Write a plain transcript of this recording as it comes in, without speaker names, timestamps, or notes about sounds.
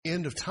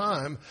end of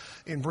time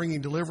in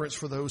bringing deliverance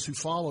for those who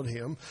followed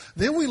him.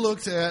 Then we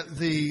looked at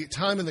the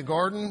time in the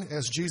garden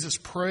as Jesus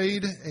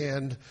prayed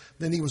and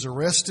then he was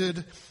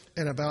arrested,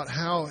 and about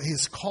how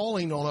his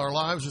calling on our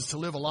lives is to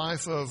live a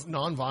life of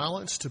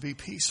nonviolence, to be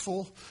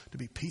peaceful, to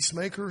be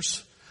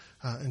peacemakers,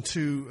 and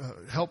to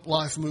help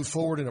life move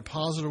forward in a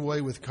positive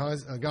way with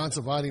God's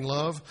abiding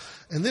love.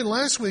 And then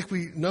last week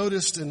we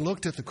noticed and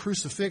looked at the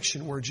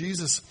crucifixion, where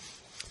Jesus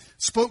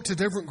spoke to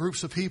different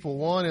groups of people.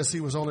 One, as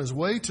he was on his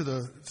way to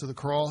the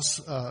cross,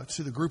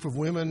 to the group of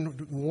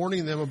women,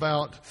 warning them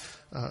about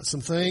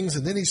some things.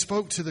 And then he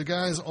spoke to the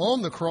guys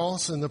on the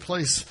cross in the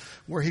place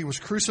where he was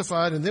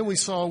crucified. And then we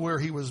saw where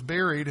he was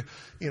buried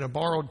in a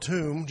borrowed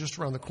tomb just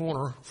around the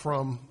corner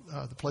from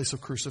the place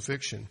of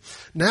crucifixion.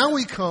 Now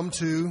we come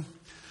to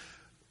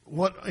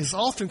what is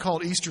often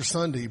called Easter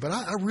Sunday, but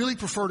I really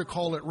prefer to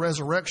call it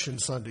Resurrection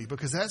Sunday,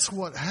 because that's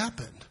what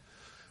happened.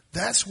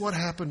 That's what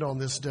happened on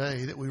this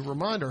day that we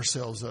remind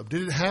ourselves of.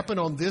 Did it happen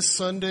on this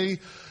Sunday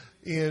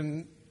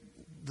in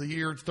the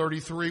year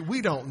 33?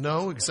 We don't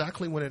know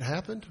exactly when it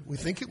happened. We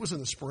think it was in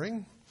the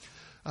spring.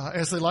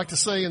 As they like to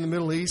say in the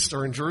Middle East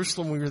or in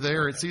Jerusalem when we were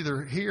there, it's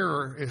either here,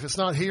 or if it's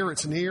not here,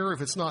 it's near.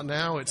 If it's not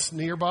now, it's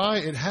nearby.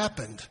 It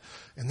happened.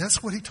 And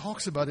that's what he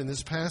talks about in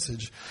this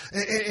passage.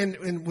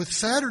 And with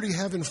Saturday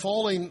having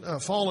fallen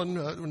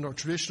in a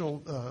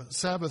traditional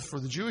Sabbath for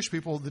the Jewish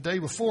people the day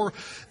before,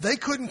 they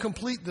couldn't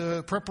complete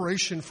the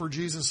preparation for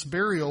Jesus'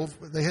 burial.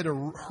 They had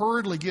to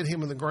hurriedly get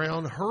him in the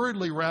ground,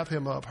 hurriedly wrap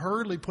him up,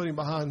 hurriedly put him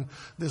behind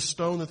this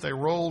stone that they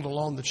rolled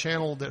along the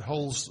channel that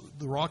holds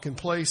the rock in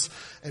place,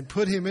 and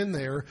put him in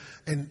there.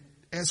 And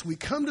as we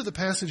come to the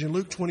passage in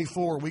Luke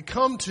 24, we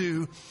come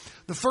to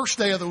the first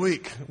day of the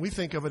week. We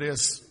think of it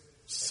as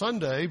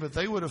Sunday, but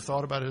they would have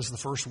thought about it as the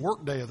first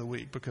work day of the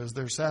week, because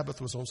their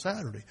Sabbath was on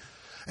Saturday.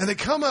 And they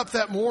come up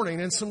that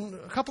morning, and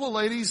a couple of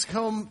ladies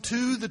come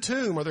to the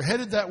tomb, or they're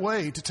headed that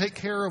way to take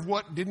care of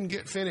what didn't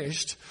get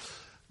finished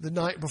the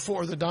night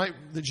before, the night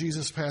that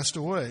Jesus passed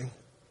away.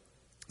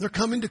 They're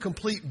coming to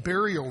complete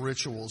burial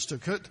rituals, to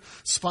put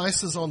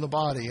spices on the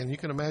body. And you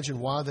can imagine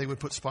why they would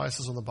put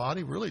spices on the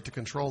body, really to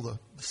control the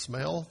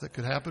smell that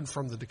could happen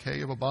from the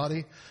decay of a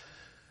body.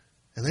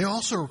 And they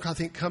also, I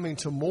think, coming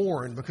to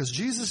mourn, because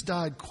Jesus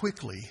died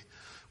quickly,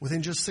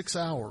 within just 6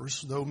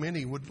 hours, though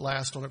many would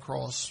last on a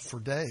cross for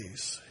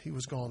days. He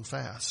was gone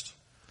fast.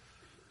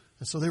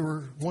 And so they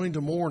were wanting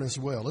to mourn as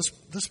well.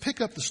 Let's pick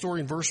up the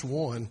story in verse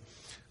 1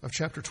 of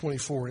chapter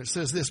 24. And it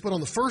says this: "But on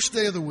the first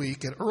day of the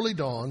week, at early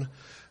dawn,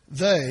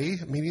 they,"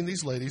 meaning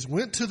these ladies,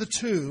 "went to the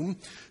tomb,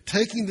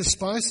 taking the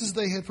spices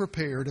they had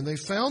prepared, and they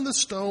found the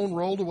stone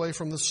rolled away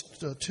from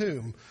the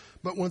tomb.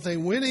 But when they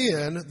went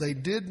in, they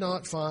did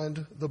not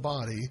find the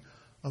body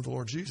of the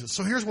Lord Jesus."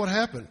 So here's what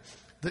happened.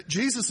 That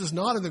Jesus is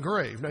not in the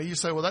grave. Now you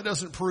say, well, that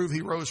doesn't prove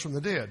he rose from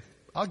the dead.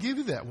 I'll give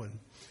you that one.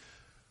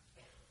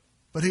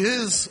 But it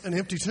is an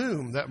empty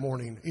tomb that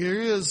morning.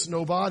 There is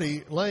no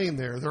body laying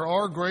there. There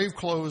are grave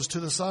clothes to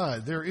the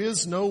side. There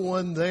is no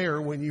one there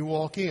when you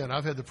walk in.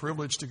 I've had the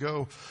privilege to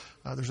go.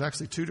 There's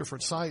actually 2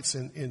 different sites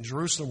in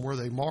Jerusalem where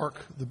they mark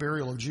the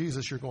burial of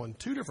Jesus. You're going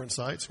 2 different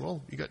sites.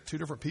 Well, you got 2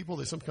 different people.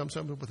 They sometimes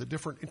come up with a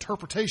different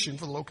interpretation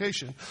for the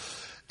location.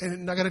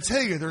 And I got to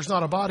tell you, there's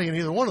not a body in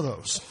either one of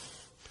those.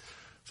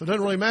 So it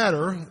doesn't really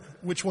matter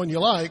which one you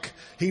like.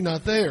 He's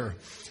not there.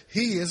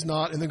 He is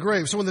not in the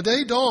grave. So when the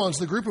day dawns,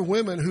 the group of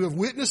women who have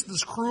witnessed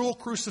this cruel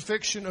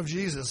crucifixion of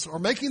Jesus are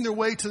making their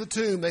way to the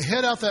tomb. They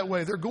head out that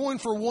way. They're going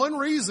for one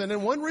reason,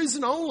 and one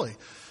reason only.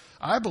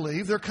 I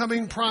believe they're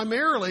coming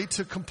primarily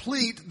to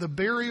complete the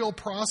burial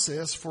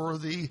process for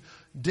the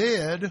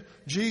dead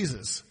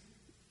Jesus.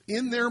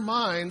 In their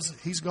minds,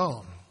 he's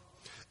gone.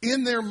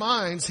 In their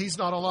minds, he's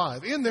not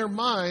alive. In their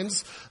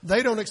minds,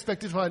 they don't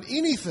expect to find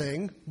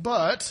anything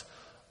but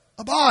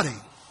a body.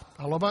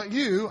 I don't know about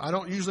you. I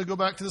don't usually go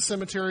back to the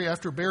cemetery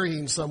after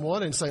burying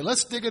someone and say,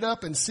 let's dig it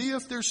up and see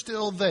if they're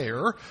still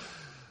there.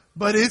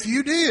 But if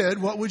you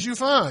did, what would you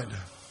find?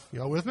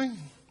 Y'all with me?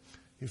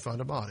 You'd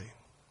find a body.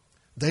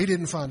 They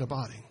didn't find a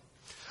body.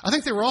 I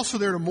think they were also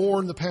there to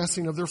mourn the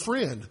passing of their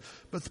friend.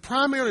 But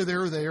primarily they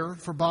were there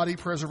for body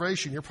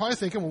preservation. You're probably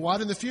thinking, well, why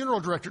didn't the funeral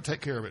director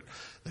take care of it?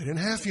 They didn't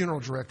have funeral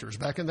directors.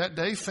 Back in that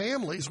day,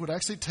 families would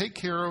actually take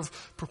care of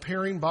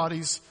preparing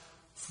bodies.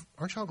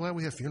 Aren't y'all glad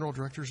we have funeral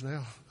directors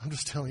now? I'm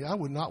just telling you, I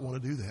would not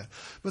want to do that.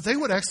 But they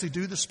would actually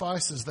do the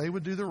spices. They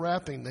would do the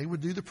wrapping. They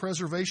would do the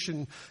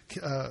preservation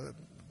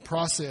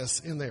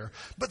process in there.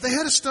 But they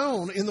had a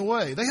stone in the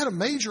way. They had a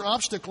major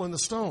obstacle in the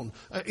stone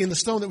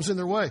that was in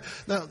their way.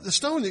 Now, the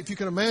stone, if you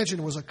can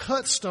imagine, was a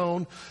cut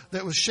stone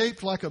that was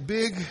shaped like a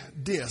big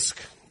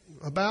disc,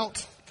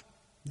 about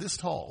this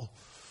tall.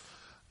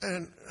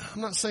 And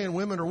I'm not saying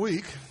women are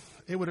weak.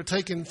 It would have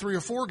taken 3 or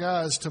 4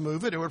 guys to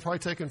move it. It would have probably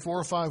taken 4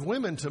 or 5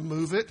 women to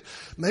move it.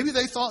 Maybe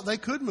they thought they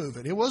could move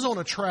it. It was on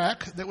a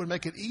track that would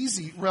make it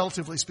easy,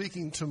 relatively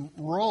speaking, to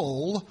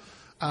roll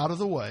out of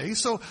the way.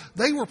 So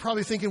they were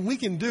probably thinking, we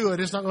can do it.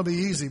 It's not going to be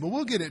easy, but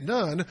we'll get it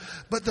done.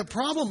 But the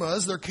problem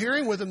is they're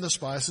carrying with them the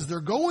spices.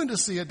 They're going to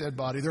see a dead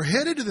body. They're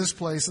headed to this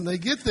place, and they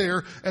get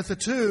there at the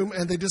tomb,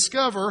 and they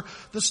discover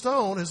the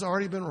stone has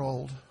already been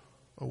rolled.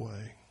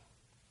 away.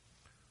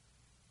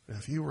 Now,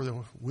 if you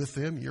were with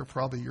them, your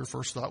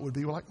first thought would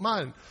be like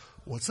mine.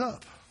 What's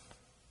up?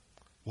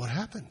 What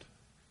happened?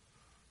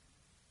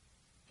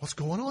 What's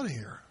going on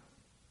here?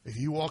 If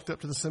you walked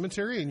up to the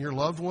cemetery and your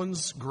loved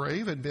one's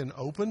grave had been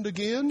opened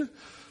again,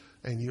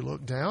 and you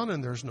look down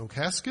and there's no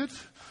casket,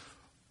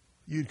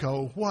 you'd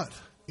go, what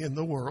in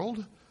the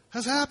world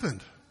has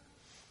happened?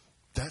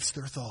 That's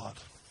their thought.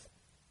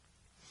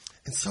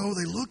 And so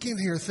they look in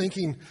here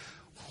thinking,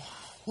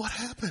 what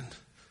happened?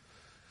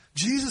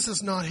 Jesus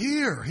is not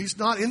here. He's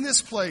not in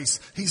this place.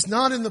 He's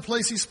not in the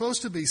place he's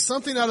supposed to be.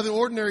 Something out of the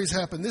ordinary has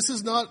happened. This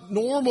is not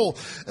normal.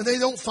 And they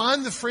don't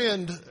find the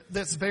friend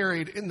that's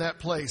buried in that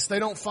place. They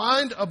don't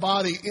find a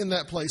body in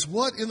that place.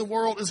 What in the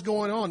world is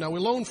going on? Now, we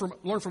learn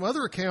from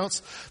other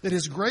accounts that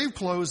his grave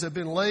clothes have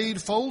been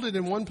laid, folded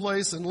in one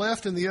place and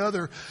left in the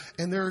other.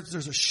 And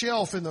there's a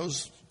shelf in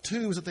those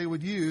tombs that they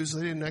would use.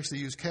 They didn't actually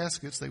use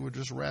caskets. They would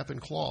just wrap in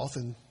cloth.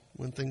 And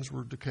when things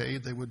were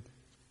decayed, they would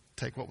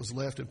take what was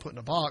left and put in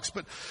a box.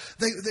 But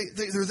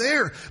they're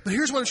there. But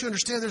here's what I want you to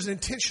understand. There's an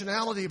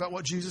intentionality about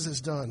what Jesus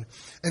has done.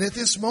 And at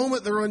this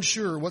moment, they're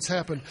unsure what's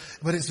happened.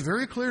 But it's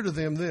very clear to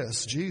them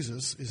this: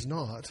 Jesus is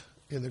not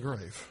in the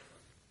grave.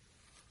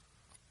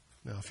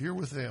 Now, if you're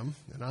with them,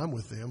 and I'm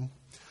with them,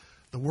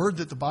 the word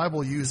that the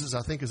Bible uses,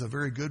 I think, is a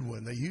very good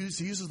one. He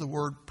uses the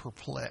word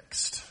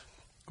perplexed.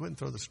 Go ahead and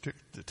throw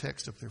the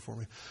text up there for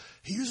me.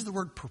 He uses the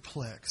word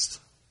perplexed.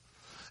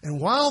 And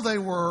while they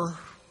were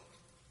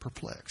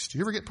perplexed. Do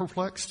you ever get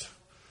perplexed?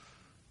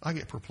 I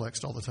get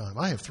perplexed all the time.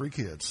 I have 3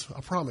 kids.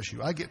 I promise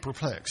you, I get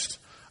perplexed.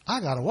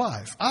 I got a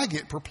wife. I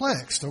get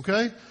perplexed,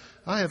 okay?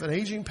 I have an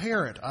aging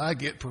parent. I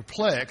get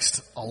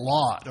perplexed a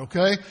lot,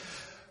 okay?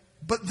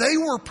 But they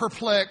were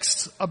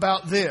perplexed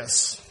about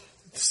this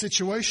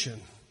situation.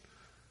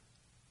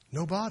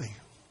 No body.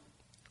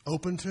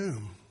 Open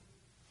tomb.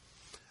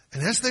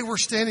 And as they were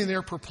standing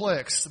there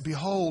perplexed,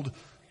 behold,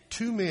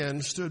 2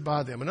 men stood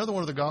by them. Another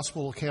one of the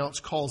gospel accounts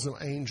calls them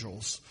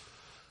angels.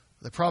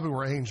 They probably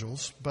were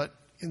angels, but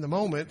in the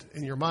moment,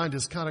 and your mind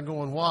is kind of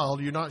going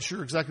wild, you're not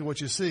sure exactly what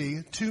you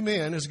see. 2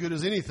 men, as good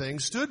as anything,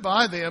 stood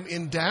by them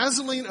in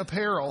dazzling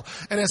apparel.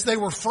 And as they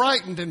were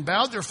frightened and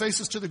bowed their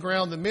faces to the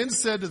ground, the men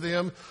said to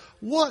them,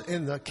 "What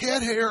in the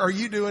cat hair are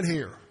you doing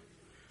here?"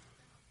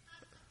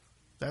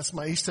 That's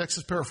my East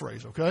Texas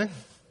paraphrase, okay?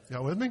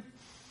 Y'all with me?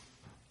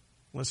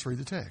 Let's read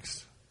the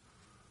text.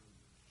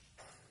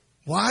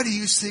 "Why do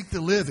you seek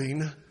the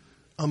living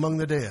among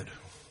the dead?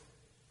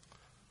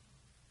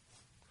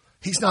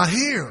 He's not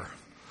here,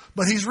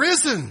 but he's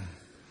risen.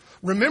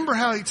 Remember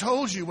how he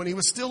told you when he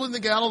was still in the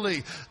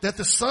Galilee that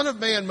the Son of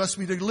Man must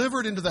be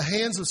delivered into the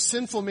hands of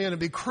sinful men and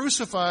be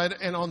crucified,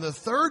 and on the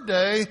 3rd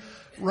day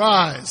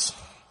rise."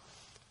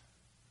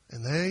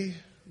 And they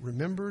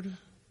remembered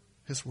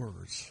his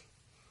words.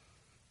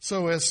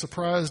 So as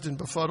surprised and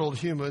befuddled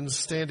humans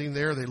standing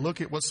there, they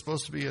look at what's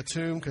supposed to be a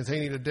tomb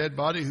containing a dead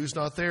body who's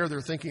not there.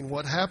 They're thinking,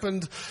 what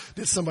happened?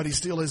 Did somebody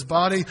steal his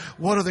body?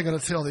 What are they going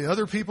to tell the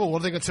other people?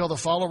 What are they going to tell the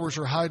followers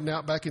who are hiding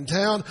out back in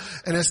town?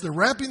 And as they're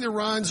wrapping their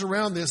minds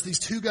around this, these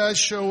 2 guys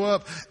show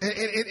up, and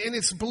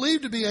it's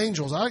believed to be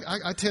angels.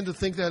 I tend to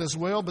think that as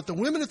well. But the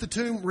women at the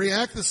tomb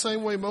react the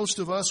same way most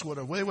of us would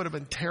have. They would have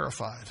been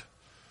terrified.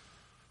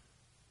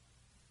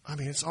 I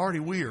mean, it's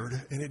already weird,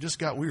 and it just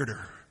got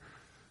weirder.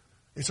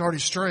 It's already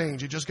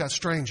strange. It just got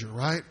stranger,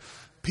 right?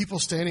 People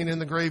standing in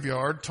the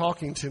graveyard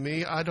talking to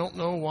me. I don't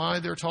know why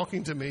they're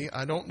talking to me.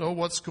 I don't know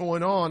what's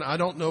going on. I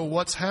don't know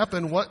what's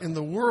happened. What in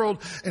the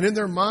world? And in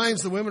their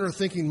minds, the women are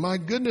thinking, my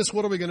goodness,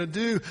 what are we going to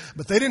do?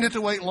 But they didn't have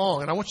to wait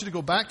long. And I want you to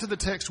go back to the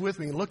text with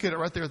me and look at it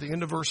right there at the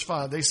end of verse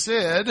 5. They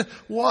said,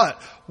 what?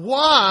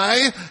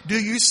 Why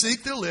do you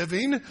seek the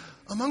living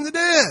among the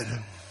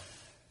dead?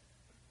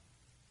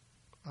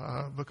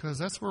 Because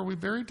that's where we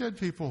bury dead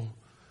people.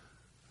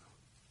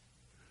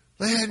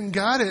 They hadn't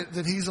got it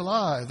that he's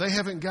alive. They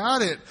haven't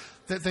got it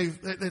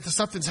that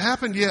something's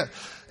happened yet.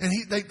 And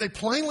they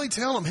plainly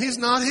tell him he's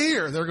not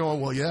here. They're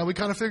going, well, yeah, we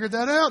kind of figured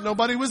that out.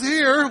 Nobody was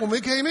here when we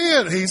came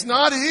in. He's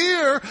not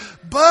here.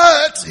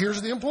 But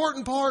here's the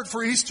important part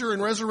for Easter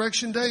and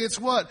Resurrection Day. It's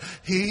what?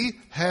 He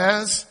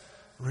has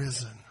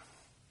risen.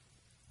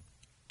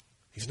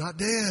 He's not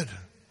dead.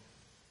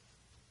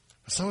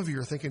 Some of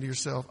you are thinking to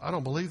yourself, I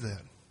don't believe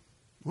that.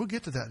 We'll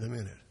get to that in a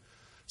minute.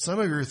 Some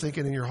of you are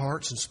thinking in your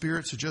hearts and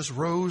spirits who just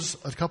rose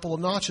a couple of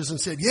notches and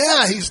said,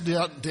 yeah, he's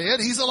not dead.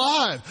 He's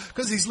alive.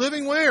 Because he's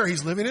living where?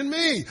 He's living in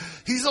me.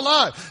 He's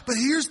alive. But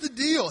here's the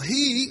deal.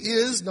 He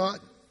is not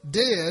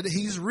dead.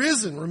 He's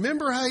risen.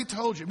 Remember how he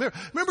told you.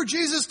 Remember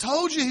Jesus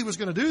told you he was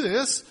going to do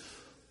this.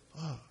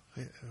 Oh,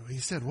 he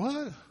said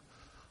what?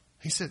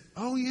 He said,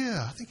 oh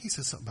yeah, I think he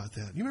said something about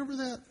that. You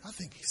remember that? I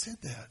think he said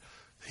that.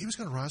 He was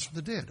going to rise from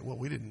the dead. Well,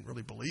 we didn't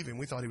really believe him.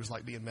 We thought he was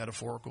like being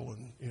metaphorical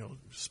and,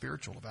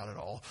 spiritual about it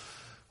all.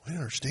 We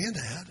didn't understand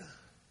that.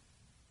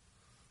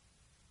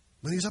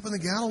 When he's up in the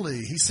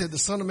Galilee, he said the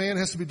Son of Man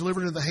has to be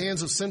delivered into the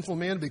hands of sinful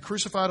men to be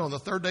crucified on the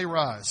 3rd day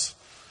rise.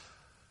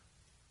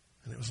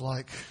 And it was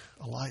like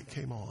a light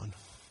came on.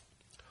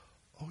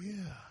 Oh,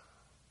 yeah.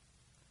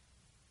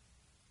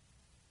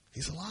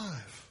 He's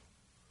alive.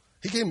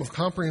 He gave them a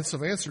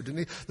comprehensive answer, didn't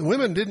he? The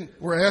women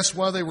were asked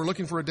why they were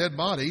looking for a dead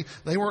body.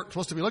 They weren't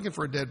supposed to be looking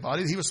for a dead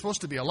body. He was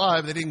supposed to be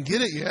alive. They didn't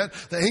get it yet.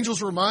 The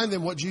angels remind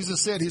them what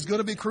Jesus said. He's going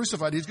to be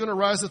crucified. He's going to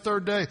rise the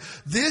third day.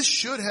 This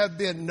should have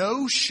been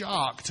no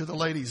shock to the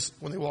ladies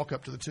when they walk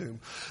up to the tomb.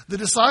 The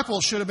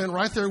disciples should have been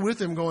right there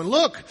with him going,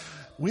 look,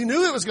 we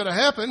knew it was going to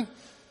happen.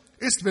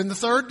 It's been the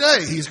third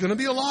day. He's going to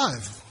be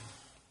alive.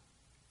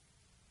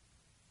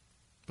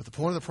 But the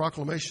point of the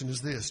proclamation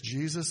is this: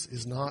 Jesus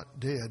is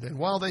not dead. And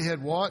while they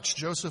had watched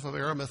Joseph of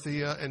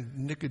Arimathea and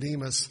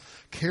Nicodemus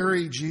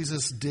carry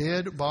Jesus'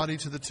 dead body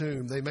to the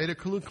tomb, they made a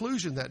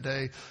conclusion that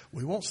day: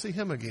 we won't see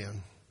him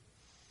again.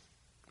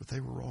 But they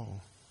were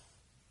wrong.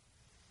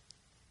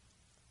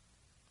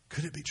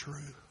 Could it be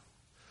true?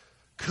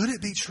 Could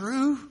it be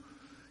true?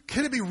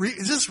 Can it be real?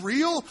 Is this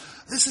real?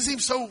 This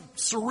seems so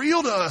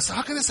surreal to us.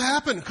 How can this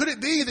happen? Could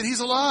it be that he's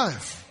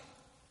alive?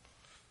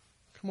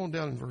 Come on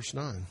down in verse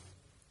 9.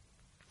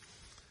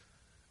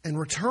 And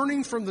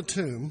returning from the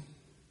tomb,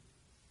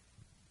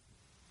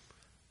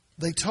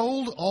 they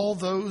told all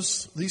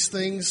these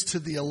things to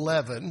the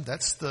 11.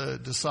 That's the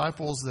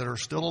disciples that are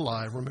still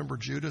alive. Remember,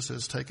 Judas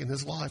has taken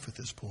his life at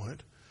this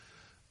point.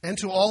 And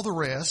to all the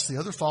rest, the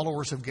other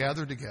followers have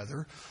gathered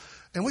together.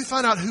 And we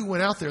find out who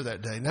went out there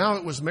that day. Now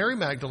it was Mary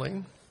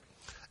Magdalene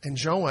and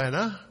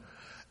Joanna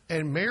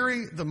and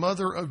Mary, the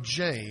mother of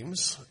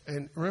James.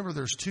 And remember,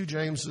 there's two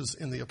Jameses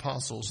in the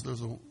apostles.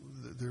 There's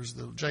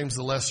the James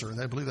the Lesser,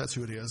 and I believe that's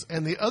who it is.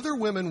 And the other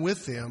women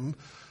with them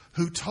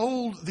who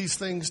told these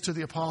things to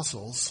the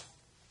apostles.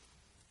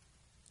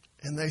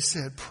 And they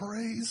said,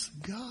 praise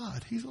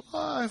God, he's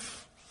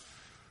alive.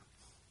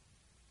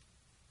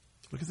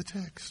 Look at the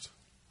text.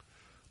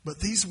 But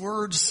these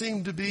words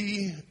seem to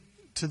be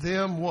to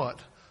them what?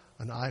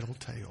 An idle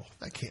tale.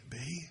 That can't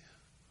be.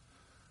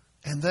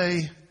 And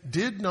they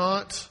did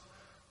not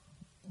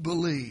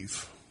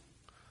believe.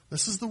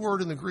 This is the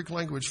word in the Greek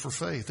language for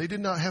faith. They did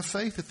not have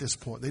faith at this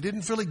point. They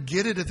didn't really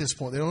get it at this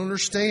point. They don't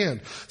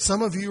understand.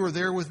 Some of you are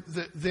there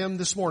with them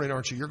this morning,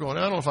 aren't you? You're going,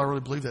 I don't know if I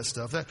really believe that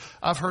stuff.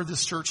 I've heard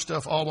this church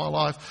stuff all my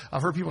life.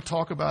 I've heard people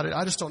talk about it.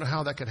 I just don't know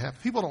how that could happen.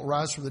 People don't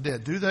rise from the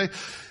dead, do they?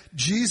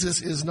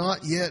 Jesus is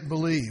not yet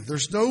believed.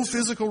 There's no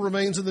physical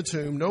remains in the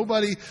tomb.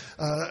 Nobody,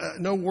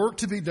 no work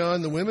to be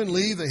done. The women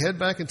leave. They head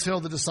back and tell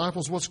the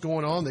disciples what's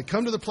going on. They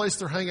come to the place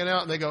they're hanging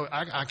out and they go,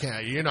 I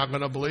can't. You're not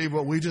going to believe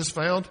what we just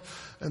found.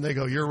 And they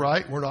go, you're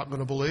right. We're not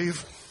going to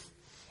believe.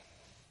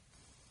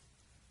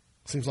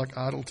 Seems like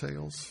idle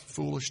tales,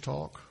 foolish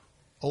talk,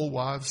 old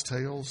wives'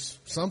 tales,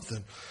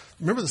 something.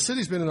 Remember, the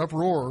city's been in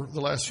uproar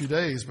the last few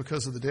days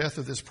because of the death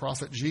of this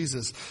prophet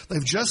Jesus.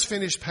 They've just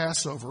finished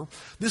Passover.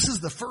 This is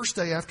the first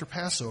day after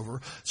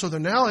Passover. So they're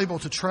now able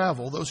to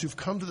travel. Those who've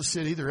come to the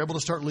city, they're able to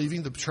start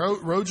leaving. The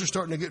roads are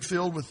starting to get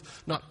filled with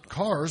not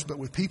cars, but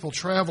with people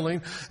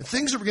traveling. And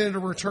things are beginning to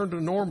return to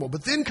normal.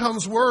 But then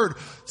comes word,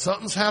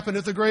 something's happened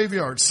at the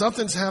graveyard.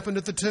 Something's happened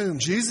at the tomb.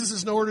 Jesus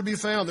is nowhere to be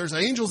found. There's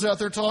angels out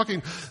there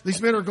talking.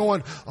 These men are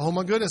going, oh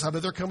my goodness, I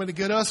bet they're coming to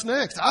get us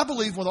next. I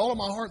believe with all of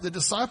my heart the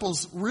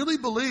disciples really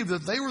believed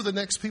that they were the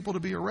next people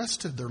to be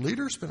arrested. Their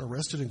leader's been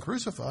arrested and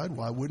crucified.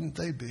 Why wouldn't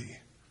they be?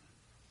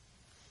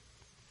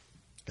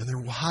 And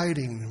they're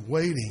hiding and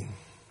waiting.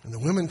 And the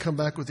women come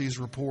back with these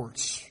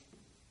reports.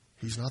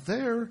 He's not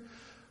there.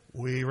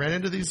 We ran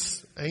into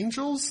these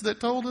angels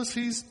that told us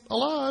he's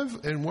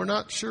alive, and we're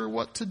not sure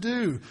what to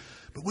do.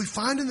 But we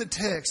find in the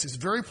text, it's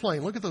very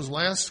plain. Look at those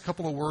last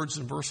couple of words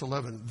in verse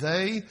 11.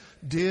 They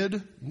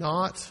did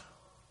not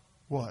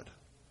what?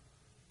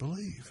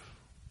 Believe.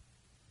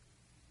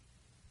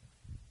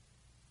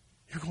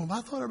 You're going,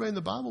 I thought everybody in the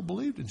Bible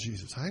believed in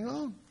Jesus. Hang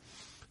on.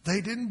 They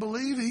didn't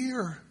believe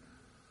here.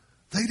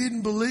 They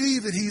didn't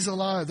believe that he's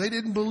alive. They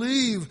didn't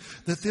believe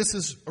that this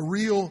is a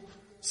real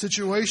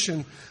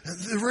situation.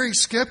 They're very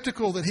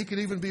skeptical that he could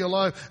even be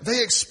alive.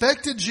 They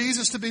expected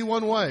Jesus to be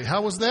one way.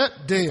 How was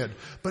that? Dead.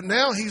 But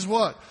now he's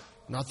what?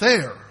 Not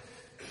there.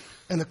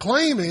 And the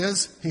claim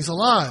is he's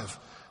alive.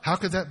 How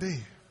could that be?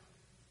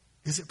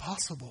 Is it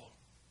possible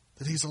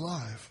that he's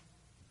alive?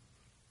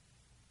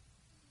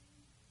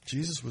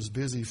 Jesus was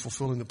busy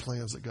fulfilling the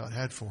plans that God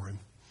had for him,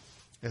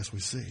 as we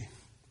see.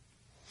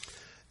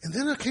 And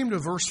then I came to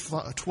verse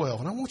 12,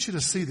 and I want you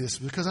to see this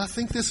because I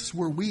think this is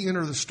where we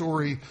enter the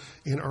story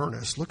in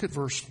earnest. Look at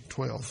verse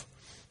 12.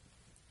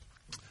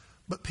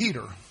 But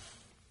Peter's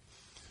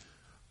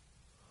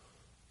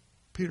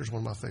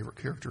one of my favorite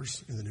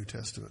characters in the New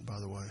Testament, by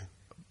the way,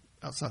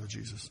 outside of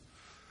Jesus,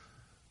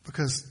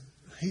 because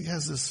he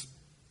has this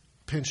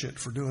penchant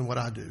for doing what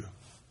I do,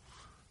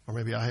 or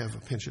maybe I have a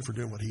penchant for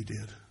doing what he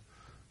did.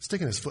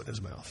 Sticking his foot in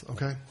his mouth,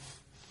 okay?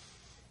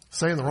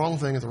 Saying the wrong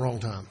thing at the wrong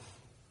time.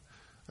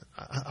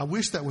 I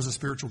wish that was a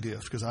spiritual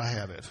gift because I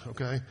have it,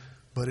 okay?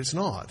 But it's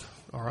not,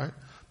 all right?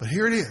 But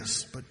here it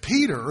is. But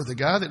Peter, the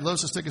guy that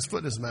loves to stick his foot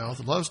in his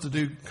mouth, loves to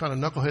do kind of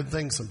knucklehead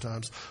things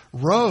sometimes,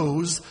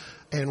 rose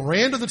and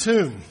ran to the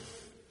tomb.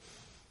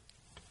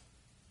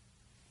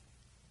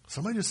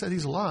 Somebody just said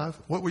he's alive.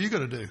 What were you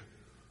going to do?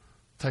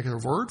 Take their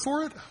word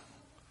for it?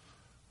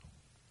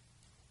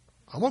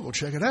 I'm going to go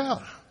check it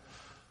out.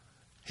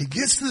 He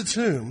gets to the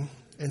tomb,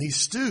 and he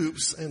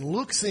stoops and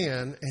looks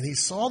in, and he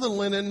saw the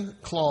linen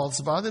cloths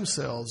by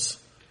themselves.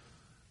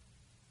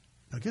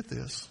 Now get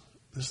this.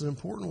 This is an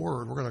important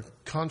word. We're going to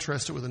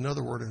contrast it with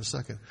another word in a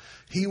second.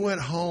 He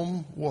went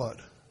home, what?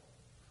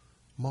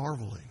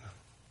 Marveling.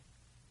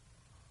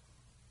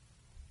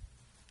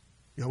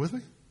 You with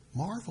me?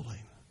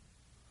 Marveling.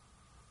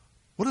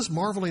 What does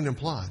marveling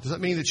imply? Does that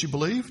mean that you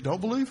believe?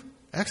 Don't believe?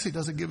 Actually, it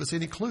doesn't give us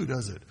any clue,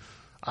 does it?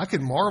 I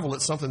can marvel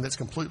at something that's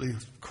completely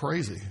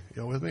crazy.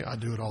 You with me? I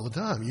do it all the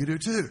time. You do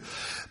too.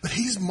 But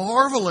he's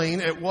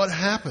marveling at what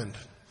happened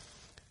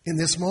in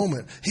this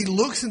moment. He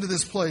looks into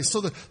this place.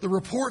 So the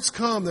reports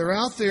come. They're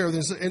out there.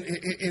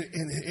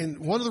 And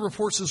one of the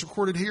reports is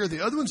recorded here.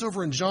 The other one's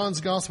over in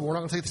John's Gospel. We're not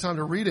going to take the time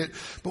to read it.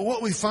 But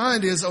what we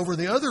find is over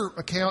the other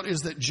account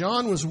is that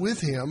John was with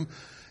him,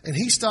 and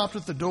he stopped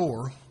at the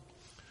door.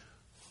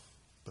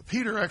 But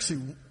Peter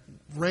actually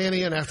ran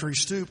in after he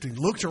stooped. He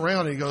looked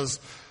around and he goes,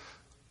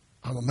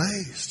 I'm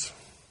amazed.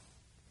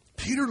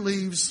 Peter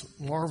leaves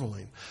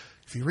marveling.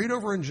 If you read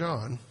over in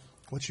John,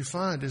 what you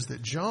find is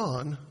that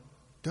John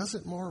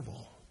doesn't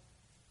marvel.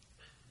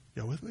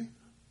 You with me?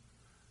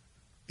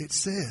 It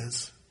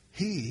says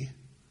he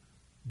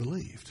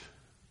believed.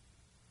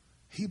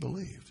 He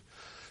believed.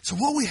 So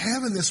what we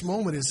have in this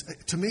moment is,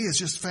 to me, is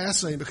just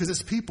fascinating because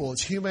it's people,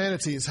 it's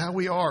humanity, it's how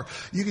we are.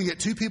 You can get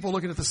two people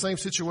looking at the same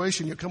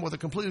situation, you come with a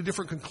completely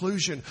different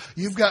conclusion.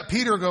 You've got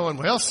Peter going,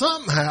 well,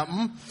 something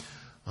happened.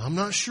 I'm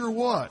not sure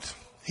what.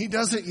 He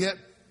doesn't yet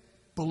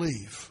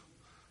believe,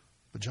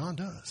 but John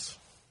does.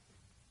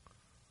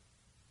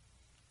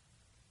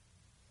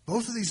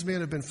 Both of these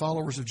men have been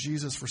followers of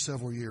Jesus for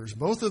several years.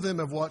 Both of them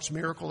have watched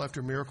miracle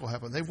after miracle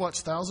happen. They've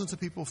watched thousands of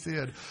people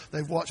fed.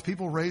 They've watched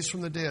people raised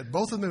from the dead.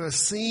 Both of them have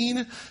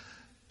seen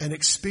and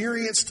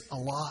experienced a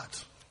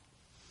lot.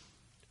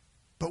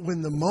 But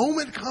when the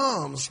moment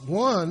comes,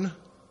 one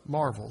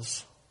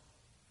marvels,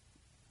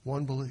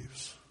 one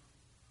believes.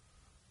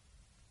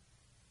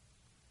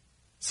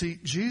 See,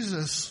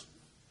 Jesus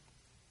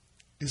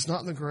is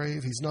not in the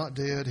grave. He's not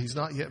dead. He's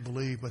not yet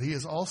believed. But he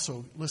is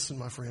also, listen,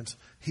 my friends,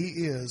 he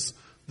is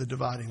the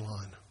dividing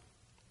line.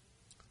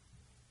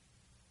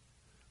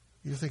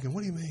 You're thinking,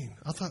 what do you mean?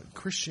 I thought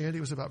Christianity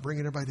was about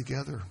bringing everybody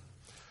together.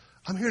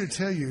 I'm here to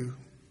tell you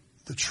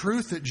the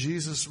truth that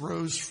Jesus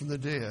rose from the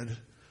dead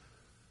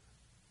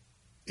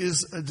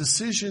is a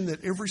decision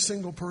that every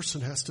single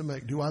person has to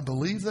make. Do I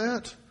believe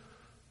that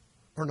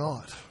or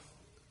not?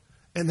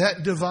 And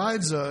that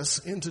divides us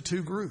into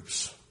two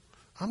groups.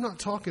 I'm not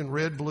talking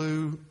red,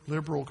 blue,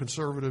 liberal,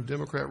 conservative,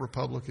 Democrat,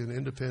 Republican,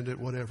 independent,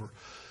 whatever.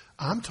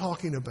 I'm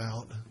talking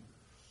about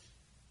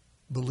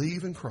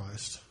believe in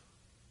Christ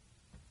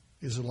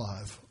is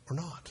alive or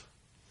not.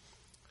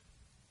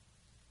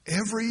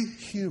 Every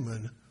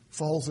human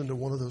falls into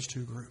one of those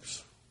two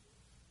groups.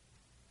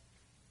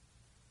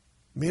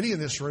 Many in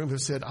this room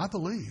have said, I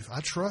believe.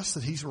 I trust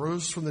that He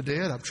rose from the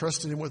dead. I've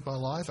trusted Him with my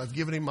life. I've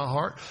given Him my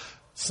heart.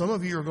 Some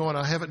of you are going,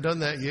 I haven't done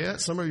that yet.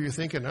 Some of you are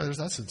thinking, no,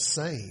 that's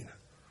insane.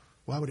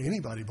 Why would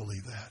anybody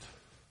believe that?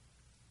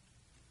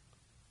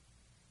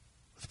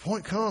 The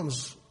point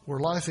comes where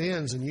life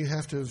ends and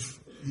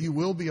you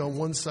will be on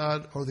one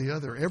side or the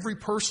other. Every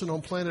person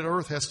on planet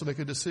Earth has to make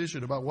a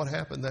decision about what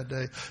happened that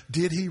day.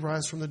 Did He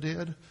rise from the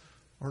dead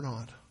or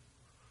not?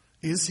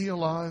 Is He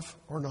alive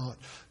or not?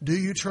 Do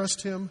you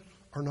trust Him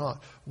or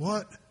not?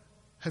 What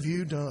have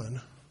you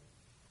done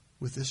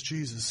with this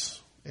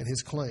Jesus and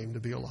His claim to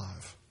be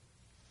alive?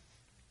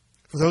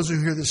 For those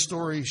who hear this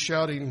story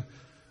shouting,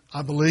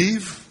 I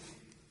believe,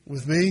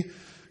 with me,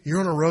 you're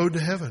on a road to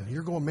heaven.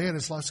 You're going, man,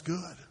 this life's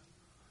good.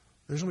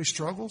 There's going to be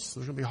struggles.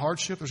 There's going to be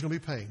hardship. There's going to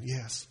be pain.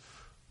 Yes,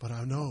 but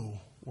I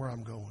know where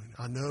I'm going.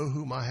 I know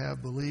whom I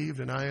have believed,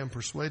 and I am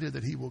persuaded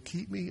that He will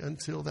keep me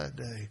until that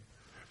day.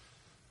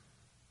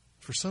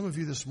 For some of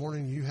you this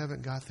morning, you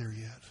haven't got there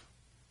yet.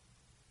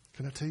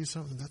 Can I tell you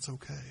something? That's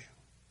okay.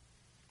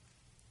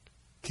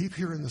 Keep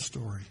hearing the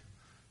story.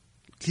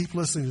 Keep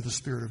listening to the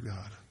Spirit of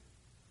God.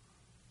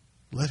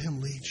 Let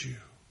Him lead you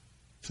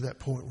to that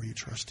point where you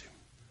trust Him.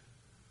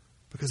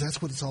 Because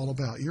that's what it's all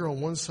about. You're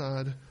on one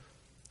side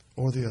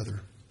or the other.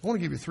 I want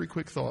to give you 3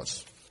 quick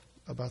thoughts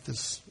about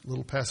this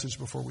little passage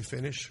before we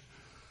finish.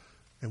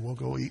 And we'll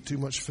go eat too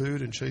much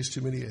food and chase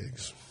too many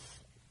eggs.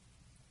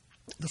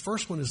 The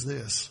first one is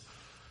this.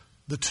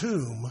 The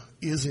tomb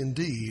is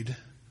indeed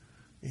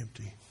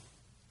empty.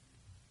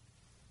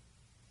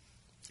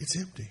 It's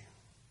empty.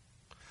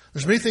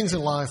 There's many things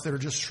in life that are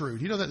just true.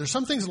 Do you know that? There's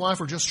some things in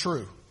life are just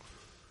true.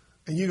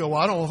 And you go,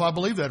 well, I don't know if I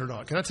believe that or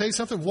not. Can I tell you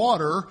something?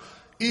 Water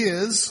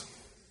is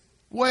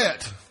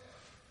wet.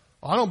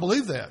 Well, I don't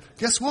believe that.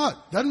 Guess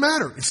what? Doesn't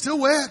matter. It's still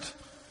wet.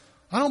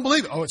 I don't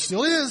believe it. Oh, it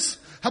still is.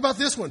 How about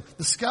this one?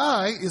 The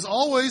sky is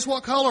always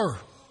what color?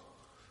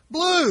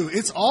 Blue.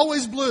 It's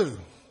always blue.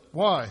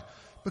 Why?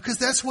 Because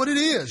that's what it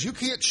is. You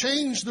can't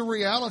change the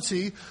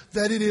reality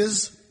that it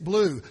is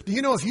blue. Do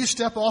you know if you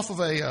step off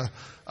of a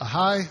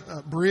high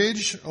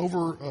bridge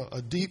over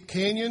a deep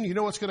canyon, you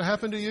know what's going to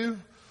happen to you?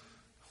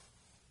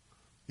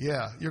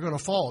 Yeah, you're going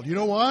to fall. You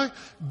know why?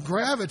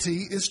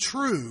 Gravity is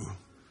true.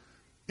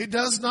 It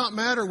does not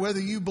matter whether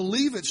you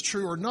believe it's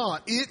true or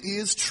not. It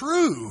is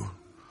true.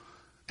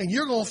 And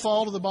you're going to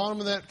fall to the bottom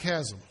of that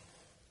chasm.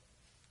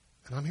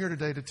 And I'm here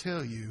today to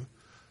tell you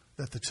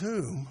that the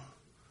tomb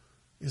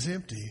is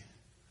empty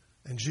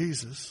and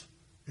Jesus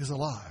is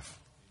alive.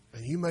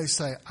 And you may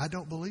say, I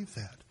don't believe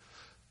that.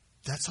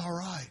 That's all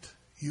right.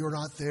 You're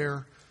not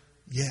there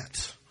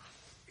yet.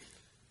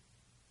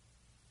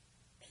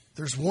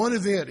 There's one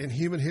event in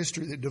human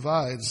history that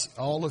divides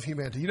all of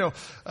humanity. You know,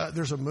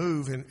 there's a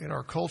move in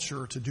our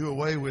culture to do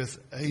away with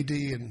AD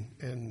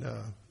and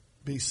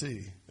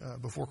BC,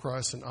 before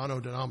Christ, and Anno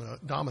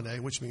Domini,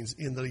 which means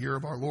in the year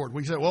of our Lord.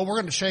 We say, well,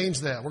 we're going to change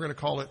that. We're going to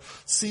call it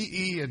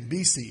CE and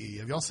BCE.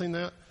 Have y'all seen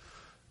that?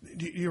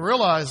 You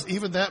realize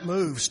even that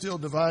move still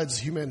divides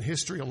human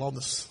history along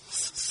the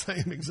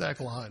same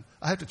exact line.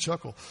 I have to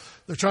chuckle.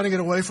 They're trying to get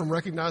away from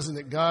recognizing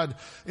that God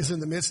is in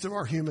the midst of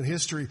our human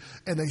history,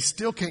 and they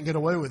still can't get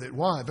away with it.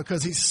 Why?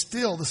 Because He's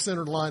still the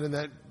centered line in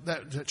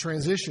that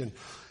transition.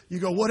 You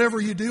go,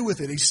 whatever you do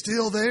with it, He's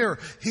still there.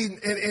 And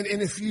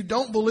if you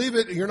don't believe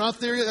it, you're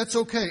not there yet, that's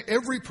okay.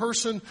 Every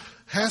person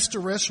has to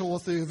wrestle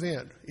with the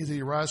event. Either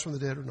you rise from the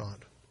dead or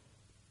not.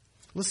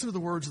 Listen to the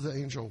words of the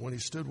angel when he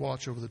stood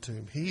watch over the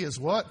tomb. He is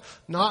what?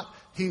 Not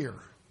here.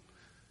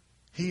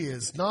 He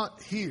is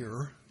not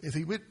here. If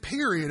he went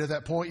period at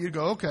that point, you'd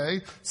go,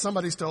 okay,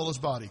 somebody stole his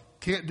body.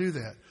 Can't do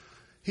that.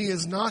 He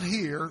is not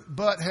here,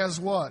 but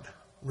has what?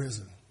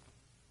 Risen.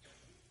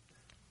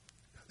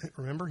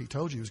 Remember, he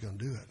told you he was going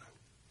to do it.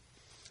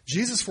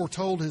 Jesus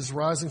foretold his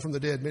rising from the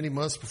dead many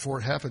months before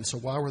it happened, so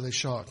why were they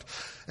shocked?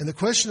 And the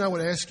question I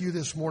would ask you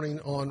this morning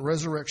on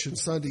Resurrection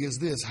Sunday is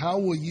this: how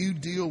will you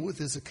deal with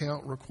this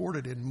account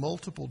recorded in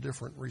multiple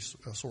different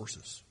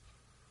sources?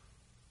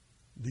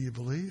 Do you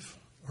believe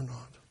or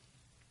not?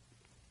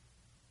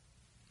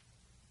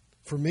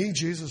 For me,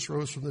 Jesus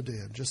rose from the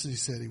dead, just as he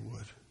said he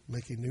would,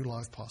 making new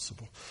life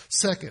possible.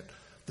 Second,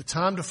 the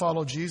time to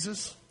follow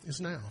Jesus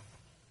is now.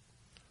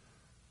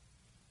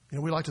 You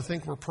know, we like to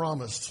think we're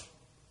promised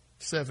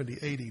 70,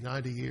 80,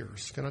 90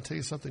 years. Can I tell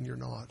you something? You're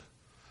not.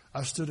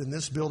 I've stood in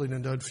this building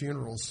and done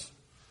funerals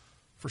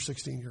for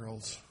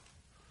 16-year-olds.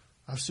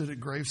 I've stood at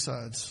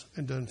gravesides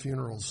and done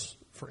funerals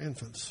for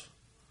infants.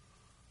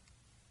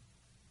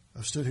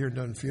 I've stood here and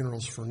done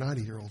funerals for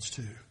 90-year-olds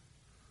too.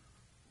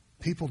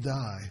 People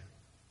die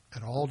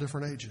at all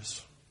different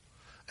ages.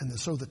 And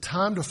so the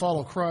time to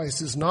follow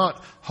Christ is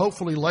not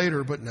hopefully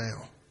later, but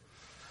now.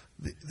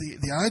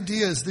 The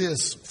idea is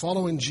this: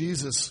 following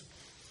Jesus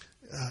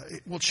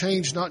it will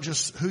change not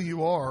just who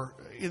you are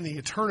in the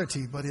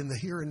eternity, but in the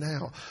here and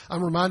now.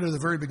 I'm reminded of the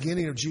very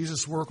beginning of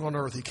Jesus' work on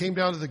earth. He came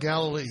down to the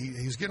Galilee.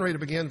 He's getting ready to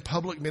begin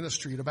public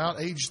ministry at about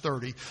age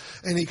 30.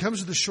 And he comes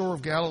to the shore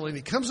of Galilee, and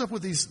he comes up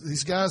with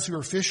these guys who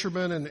are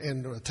fishermen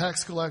and a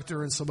tax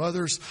collector and some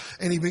others.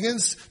 And he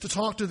begins to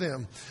talk to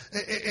them.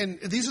 And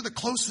these are the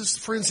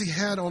closest friends he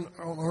had on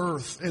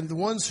earth. And the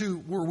ones who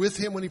were with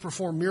him when he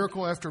performed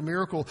miracle after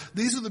miracle.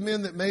 These are the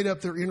men that made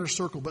up their inner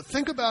circle. But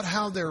think about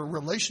how their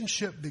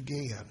relationship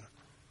began.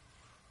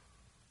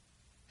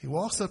 He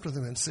walks up to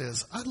them and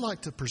says, I'd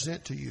like to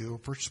present to you a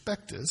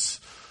prospectus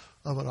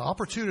of an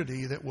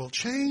opportunity that will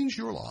change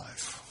your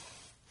life.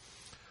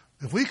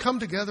 If we come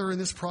together in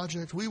this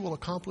project, we will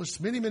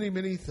accomplish many, many,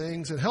 many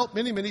things and help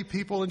many, many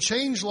people and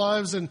change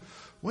lives. And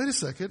wait a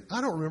second,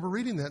 I don't remember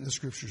reading that in the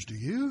scriptures. Do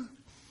you?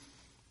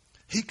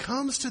 He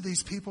comes to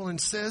these people and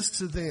says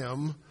to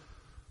them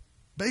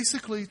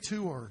basically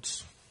two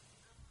words: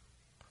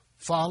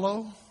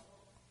 follow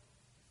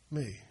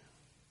me.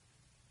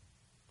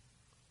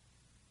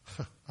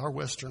 Our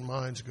Western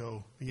minds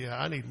go,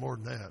 yeah, I need more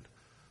than that.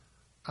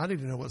 I need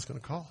to know what it's going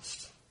to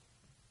cost.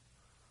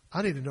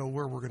 I need to know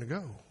where we're going to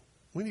go.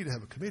 We need to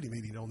have a committee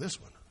meeting on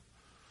this one.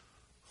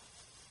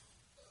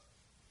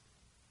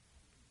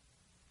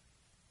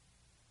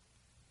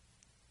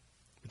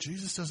 But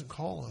Jesus doesn't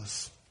call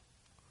us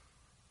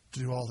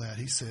to do all that.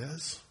 He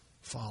says,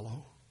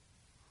 follow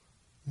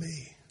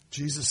me.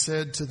 Jesus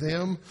said to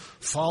them,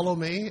 follow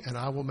me and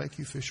I will make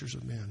you fishers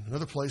of men.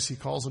 Another place he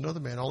calls another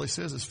man. All he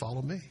says is,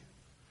 follow me.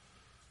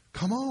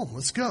 Come on,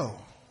 let's go.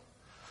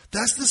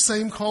 That's the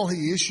same call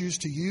he issues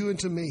to you and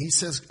to me. He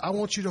says, I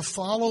want you to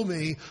follow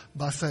me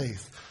by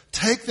faith.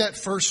 Take that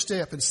first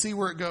step and see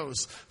where it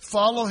goes.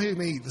 Follow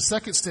me. The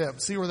second step,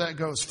 see where that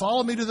goes.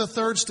 Follow me to the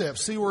third step,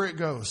 see where it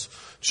goes.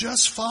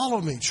 Just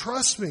follow me.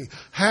 Trust me.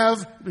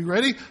 Be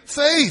ready?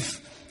 Faith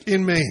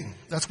in me.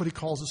 That's what he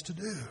calls us to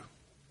do.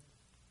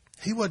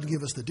 He wouldn't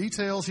give us the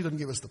details. He doesn't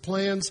give us the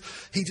plans.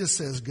 He just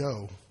says,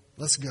 go.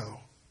 Let's go.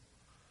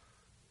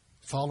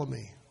 Follow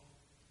me.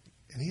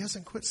 And he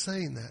hasn't quit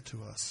saying that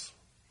to us.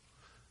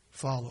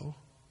 Follow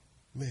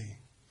me.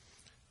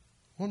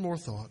 One more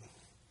thought,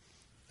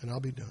 and I'll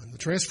be done. The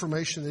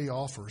transformation that he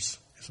offers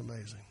is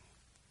amazing.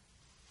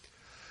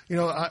 You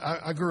know,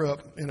 I grew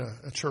up in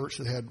a church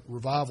that had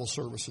revival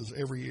services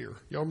every year.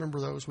 Y'all remember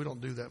those? We don't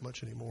do that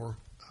much anymore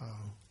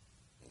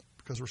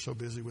because we're so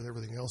busy with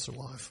everything else in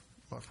life,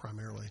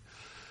 primarily.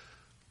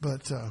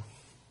 But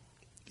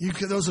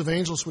Those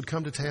evangelists would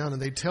come to town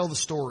and they'd tell the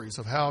stories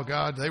of how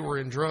they were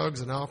in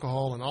drugs and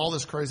alcohol and all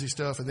this crazy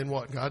stuff. And then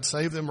what? God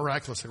saved them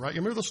miraculously, right? You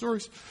remember those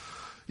stories?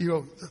 You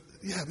go,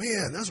 yeah,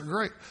 man, those are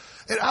great.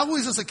 And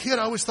as a kid,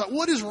 I always thought,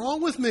 what is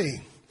wrong with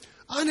me?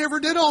 I never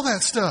did all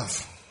that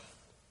stuff.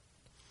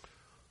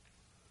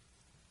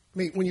 I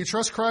mean, when you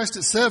trust Christ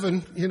at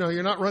 7,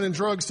 you're not running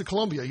drugs to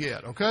Colombia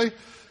yet, okay?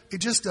 It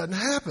just doesn't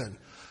happen.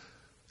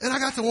 And I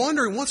got to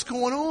wondering, what's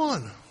going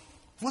on?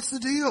 What's the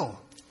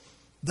deal?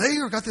 They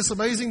got this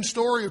amazing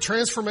story of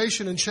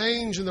transformation and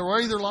change and the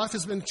way their life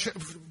has been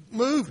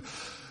moved.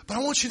 But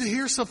I want you to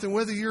hear something.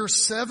 Whether you're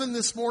 7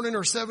 this morning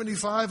or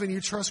 75 and you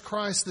trust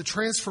Christ, the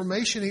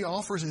transformation He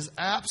offers is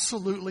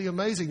absolutely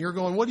amazing. You're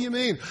going, what do you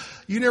mean?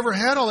 You never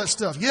had all that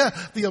stuff. Yeah,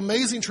 the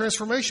amazing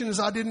transformation is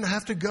I didn't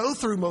have to go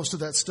through most of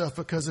that stuff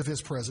because of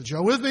His presence.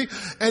 Y'all with me?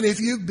 And if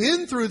you've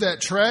been through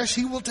that trash,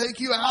 He will take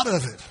you out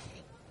of it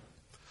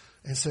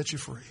and set you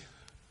free.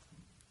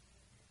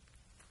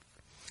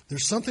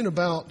 There's something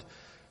about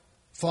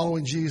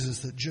following Jesus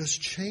that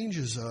just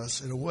changes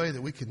us in a way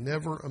that we could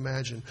never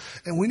imagine.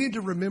 And we need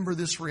to remember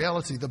this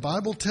reality. The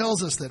Bible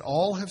tells us that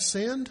all have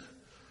sinned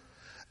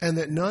and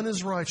that none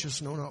is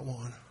righteous, no, not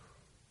one.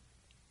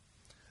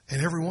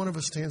 And every one of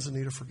us stands in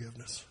need of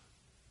forgiveness.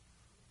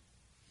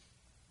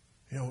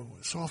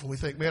 So often we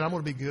think, man, I'm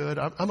going to be good.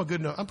 I'm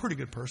a pretty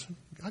good person.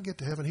 I get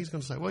to heaven. He's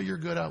going to say, well, your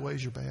good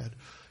outweighs your bad.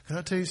 Can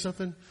I tell you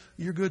something?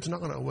 Your good's not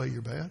going to outweigh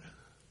your bad.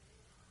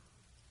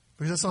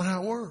 Because that's not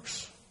how it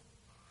works.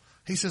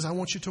 He says, I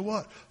want you to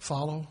what?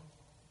 Follow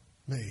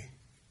me.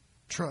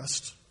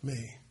 Trust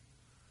me.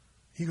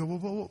 You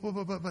go,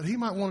 but He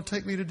might want to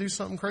take me to do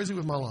something crazy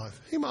with my life.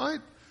 He might.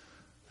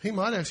 He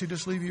might actually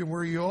just leave you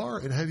where you are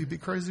and have you be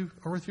crazy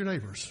or with your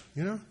neighbors,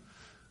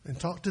 and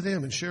talk to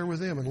them and share with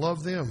them and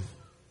love them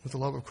with the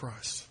love of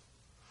Christ.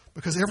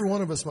 Because every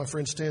one of us, my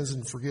friend, stands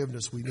in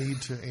forgiveness. We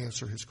need to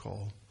answer His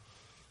call.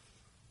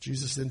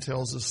 Jesus then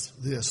tells us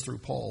this through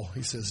Paul.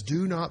 He says,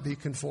 do not be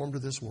conformed to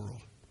this world,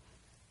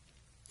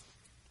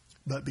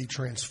 but be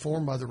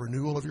transformed by the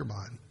renewal of your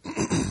mind,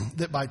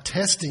 that by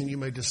testing you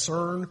may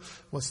discern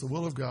what's the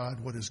will of God,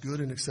 what is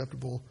good and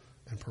acceptable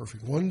and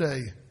perfect. One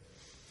day,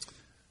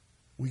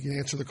 we can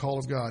answer the call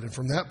of God. And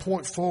from that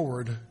point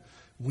forward,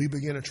 we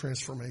begin a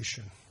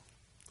transformation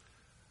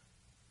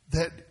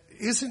that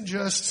isn't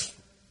just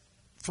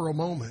for a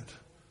moment.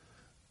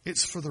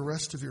 It's for the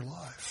rest of your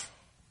life.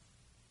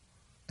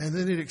 And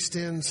then it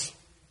extends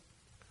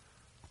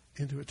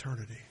into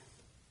eternity.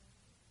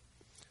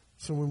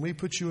 So when we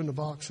put you in the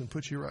box and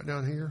put you right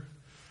down here,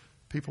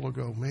 people will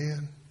go,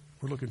 man,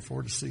 we're looking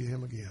forward to see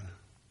him again.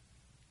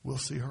 We'll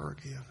see her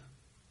again.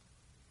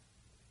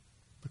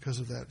 Because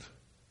of that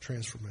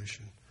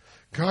transformation.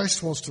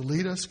 Christ wants to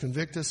lead us,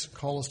 convict us,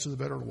 call us to the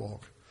better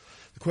walk.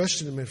 The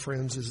question, my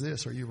friends, is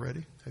this. Are you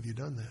ready? Have you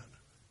done that?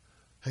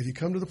 Have you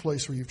come to the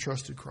place where you've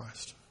trusted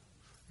Christ?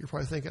 You're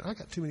probably thinking, I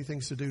got too many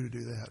things to do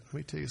that. Let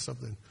me tell you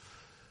something.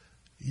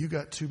 You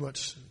got too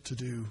much to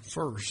do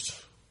first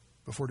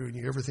before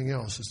doing everything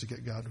else is to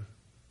get the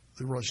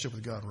relationship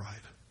with God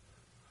right.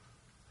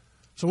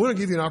 So I'm going to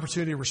give you an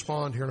opportunity to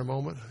respond here in a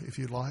moment, if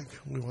you'd like.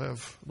 I'd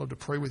love to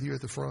pray with you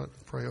at the front,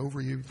 pray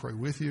over you, pray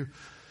with you,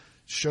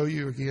 show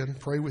you again,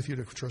 pray with you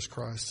to trust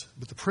Christ.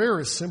 But the prayer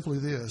is simply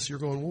this. You're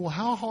going, well,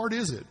 how hard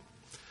is it?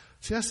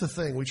 See, that's the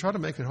thing. We try to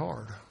make it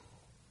hard.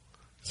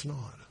 It's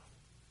not.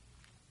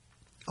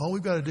 All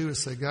we've got to do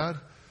is say, God,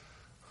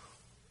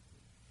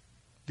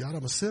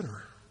 I'm a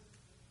sinner.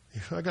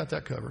 I got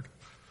that covered.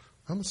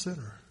 I'm a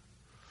sinner.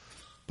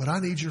 But I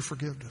need your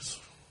forgiveness.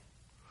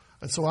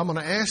 And so I'm going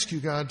to ask you,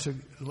 God, to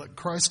let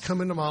Christ come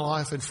into my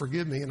life and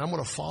forgive me, and I'm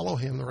going to follow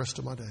him the rest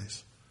of my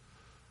days.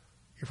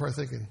 You're probably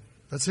thinking,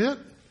 that's it?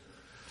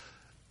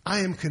 I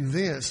am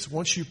convinced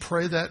once you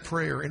pray that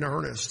prayer in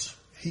earnest,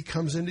 he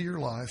comes into your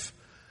life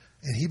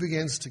and he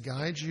begins to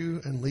guide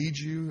you and lead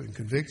you and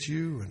convict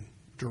you and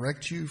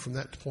direct you from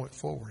that point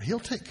forward. He'll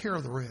take care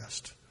of the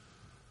rest.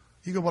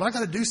 You go, well, I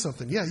got to do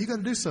something. Yeah, you got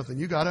to do something.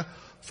 You got to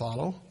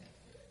follow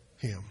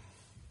him.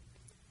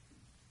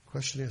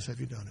 Question is, have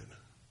you done it?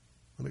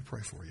 Let me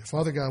pray for you.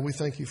 Father God, we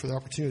thank you for the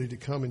opportunity to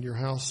come in your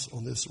house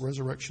on this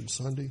Resurrection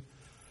Sunday,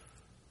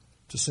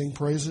 to sing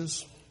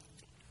praises,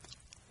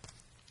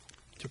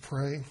 to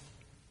pray,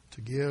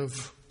 to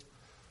give,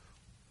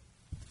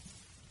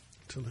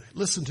 to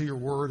listen to your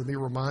word and be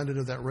reminded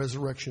of that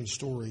resurrection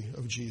story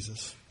of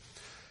Jesus.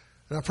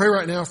 And I pray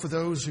right now for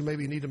those who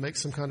maybe need to make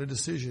some kind of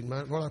decision.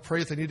 Lord, I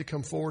pray if they need to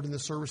come forward in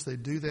this service,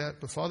 they'd do that.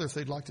 But Father, if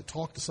they'd like to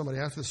talk to somebody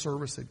after the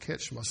service, they'd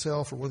catch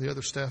myself or one of the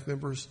other staff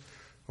members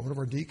or one of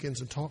our deacons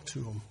and talk to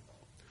them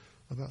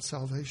about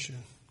salvation.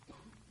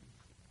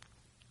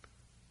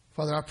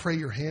 Father, I pray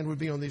your hand would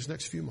be on these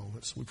next few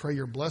moments. We pray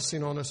your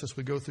blessing on us as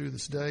we go through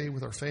this day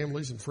with our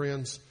families and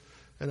friends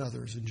and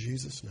others. In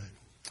Jesus' name,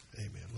 amen.